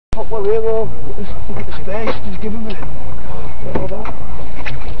couple of here though. Look at the space, just give him a minute.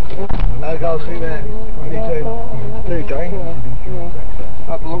 I can't see that. Anytime.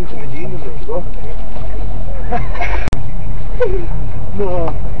 That belongs to the gene, doesn't it? No,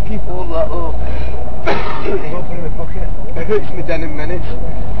 keep all that up. I'll put it in my pocket. It hurts my denim menace.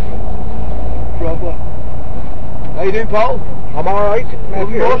 Proper. How you doing, Paul? I'm alright.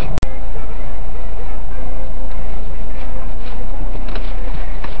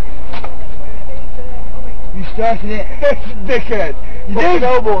 You started it. Dickhead. You did?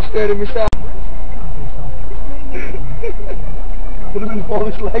 Elbow staring me down. Could have been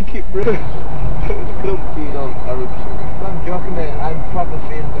Polish like it, bro. Grumpy on Arabs. I'm joking, mate. I'm probably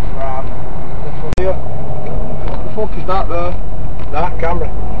feeling the fram. What the fuck is that there? That camera.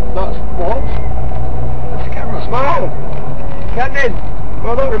 That's what? That's a camera. Smile! Cannon!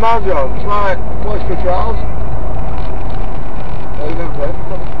 Well, that reminds you of. It's like Polish Patrols. Oh, you never played?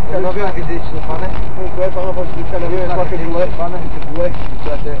 Yeah, no, like a digital funny. It's like a glitch. It's a glitch. You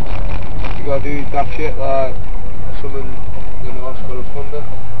said it. You gotta do that shit like something, you know, it's got a thunder.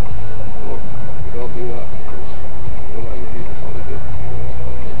 But you don't do that because you're letting people follow you.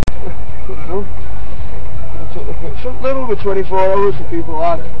 Couldn't know. Something little over 24 hours for people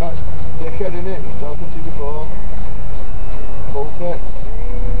like that's dickhead, innit? I was talking to you before. Bullshit.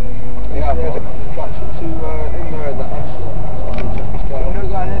 Yeah, but catch it to in there that that's you know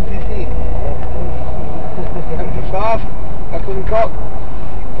got an NPC? MP5, Eccles and Cock.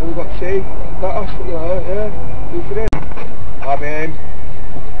 And we've got T. That's for the yeah. Do for him. I'm in.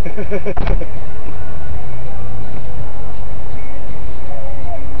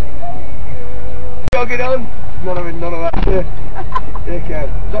 Jogging on. None of that shit. Dickhead.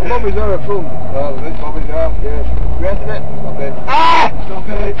 That Bobby's there at front. Oh, this Bobby's there. Yeah. You renting it? Stop it. Ah! Stop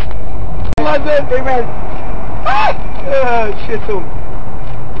it. Lads in, big man. Ah! Shit on.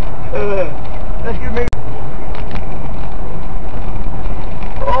 Let's give me.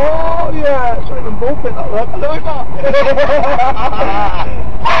 Oh yeah, it's not even bullpit that look. I know it not.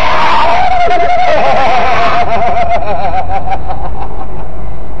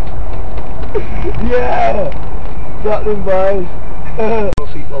 Yeah! That them boys. No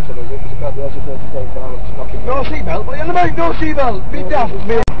seatbelt on it, because I can't be able to go to the car, it's knocking. No seatbelt, what are you on about? No seatbelt! Be daft! Oh,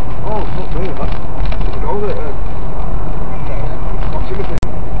 it's not me, that's... I know that, what's in the thing?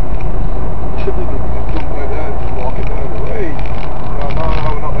 Should be jumping right there, just walking down the way. No,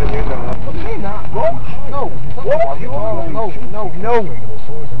 we're not letting you in there. What do you mean that? What? No. What? No.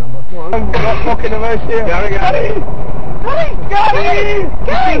 I'm not fucking about here. Gary!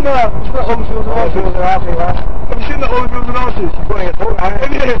 You seen that? It's got Homes, Wheels and Horses. Have you seen that Homes, Wheels and Horses? You're putting it through. Have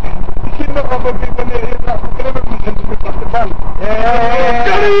you seen that one when people near that fucking everything tends to rip off the van? Yeah.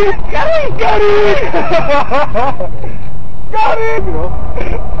 Got him! You know.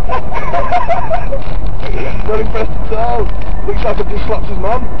 Not impressed at all. Looks like I've just slapped his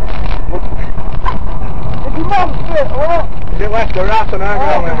mum. Is your mum fit or what? Is it left or right and I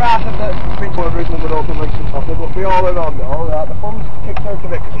the right of the Prince original with open legs and softly, but we all in on it, alright. The fun's kicked out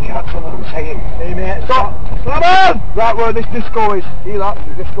of it because you can't tell what I'm saying. Hey mate, stop! Come on! Right where this disco is. See that?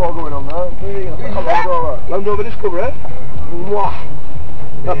 There's a disco going on there. Land Rover Discovery. Mwah!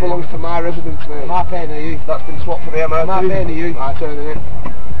 That belongs to my residence, mate. Am I paying to you? That's been swapped for the MRT. Am I paying to you? I'm turning it.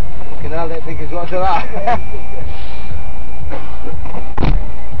 Fucking hell, I don't think it's lots of that.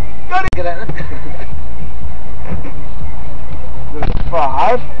 Got it! Get it. There's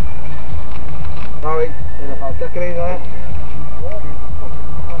 5. Sorry, in about decorating that.